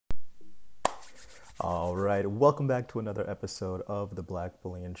All right, welcome back to another episode of the Black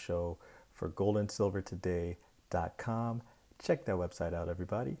Bullion Show for goldandsilvertoday.com. Check that website out,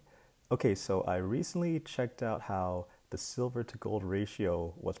 everybody. Okay, so I recently checked out how the silver to gold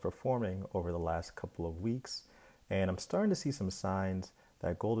ratio was performing over the last couple of weeks, and I'm starting to see some signs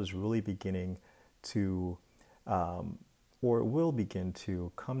that gold is really beginning to, or will begin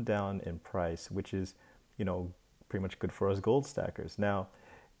to come down in price, which is, pretty much good for us gold stackers. Now,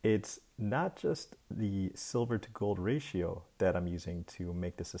 it's not just the silver to gold ratio that I'm using to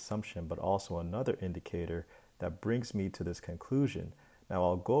make this assumption, but also another indicator that brings me to this conclusion. Now,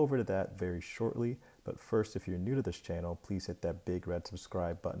 I'll go over to that very shortly, but first, if you're new to this channel, please hit that big red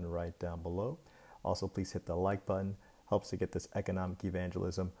subscribe button right down below. Also, please hit the like button. Helps to get this economic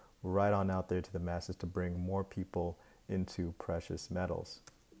evangelism right on out there to the masses to bring more people into precious metals.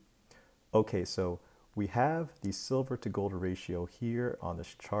 Okay, so we have the silver to gold ratio here on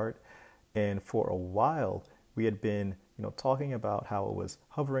this chart. And for a while, we had been, talking about how it was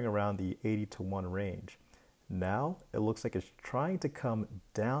hovering around the 80 to 1 range. Now it looks like it's trying to come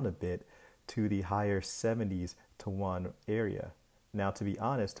down a bit to the higher 70s to 1 area. Now, to be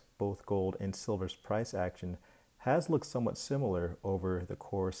honest, both gold and silver's price action has looked somewhat similar over the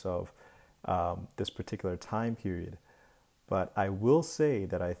course of this particular time period. But I will say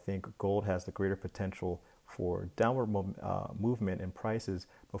that I think gold has the greater potential for downward movement in prices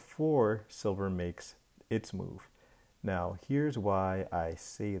before silver makes its move. Now, here's why I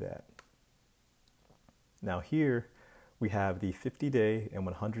say that. Now, here we have the 50-day and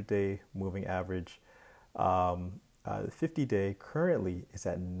 100-day moving average. The 50-day currently is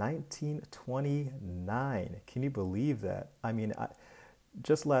at 1929. Can you believe that? I mean,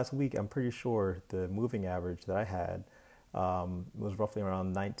 just last week, I'm pretty sure the moving average that I had was roughly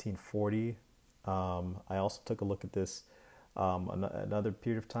around 1940. I also took a look at this another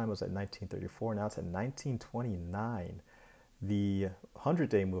period of time. It was at 1934. Now it's at 1929. The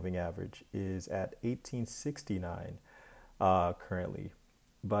 100-day moving average is at 1869 currently.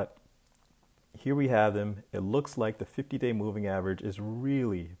 But here we have them. It looks like the 50-day moving average is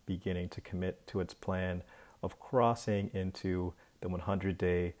really beginning to commit to its plan of crossing into the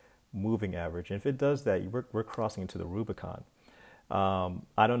 100-day moving average. And if it does that, we're crossing into the Rubicon.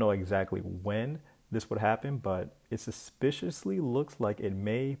 I don't know exactly when this would happen, but it suspiciously looks like it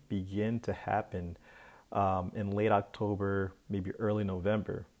may begin to happen in late October, maybe early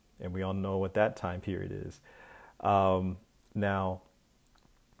November. And we all know what that time period is. Now,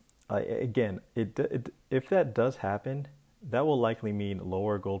 again, if that does happen, that will likely mean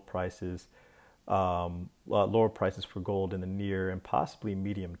lower gold prices, lower prices for gold in the near and possibly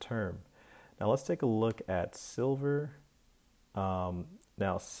medium term. Now let's take a look at silver.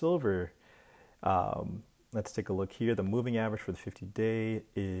 Now silver, let's take a look here. The moving average for the 50-day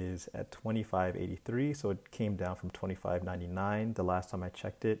is at 25.83, so it came down from 25.99 the last time I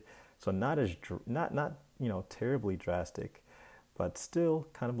checked it. So not terribly drastic, but still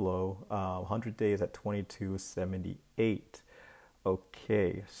kind of low. 100 days at 22.78.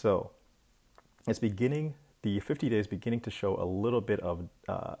 Okay, so it's beginning. The 50-day is beginning to show a little bit of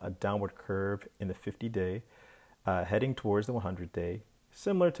a downward curve in the 50-day, heading towards the 100-day,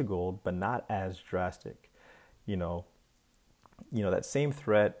 similar to gold, but not as drastic. That same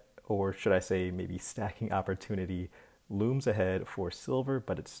threat, or should I say maybe stacking opportunity, looms ahead for silver,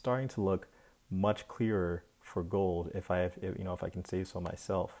 but it's starting to look much clearer for gold, if I can say so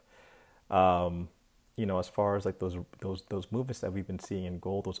myself. As far as like those movements that we've been seeing in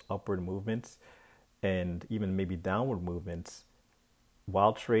gold, those upward movements, and even maybe downward movements,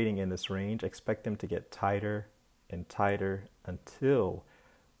 while trading in this range, expect them to get tighter and tighter until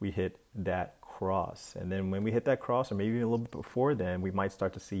we hit that cross. And then when we hit that cross, or maybe even a little bit before then, we might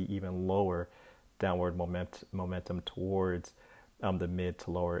start to see even lower downward momentum towards the mid to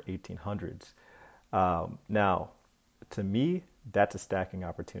lower 1800s. Now, to me, that's a stacking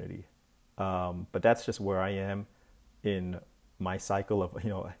opportunity. But that's just where I am in my cycle of,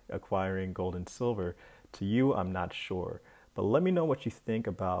 acquiring gold and silver. To you, I'm not sure. But let me know what you think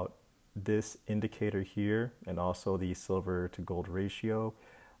about this indicator here and also the silver to gold ratio.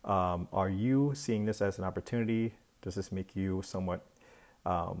 Are you seeing this as an opportunity? Does this make you somewhat,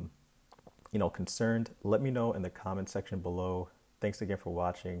 concerned? Let me know in the comment section below. Thanks again for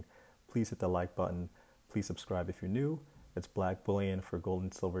watching. Please hit the like button. Please subscribe if you're new. It's Black Bullion for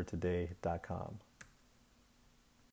goldandsilvertoday.com.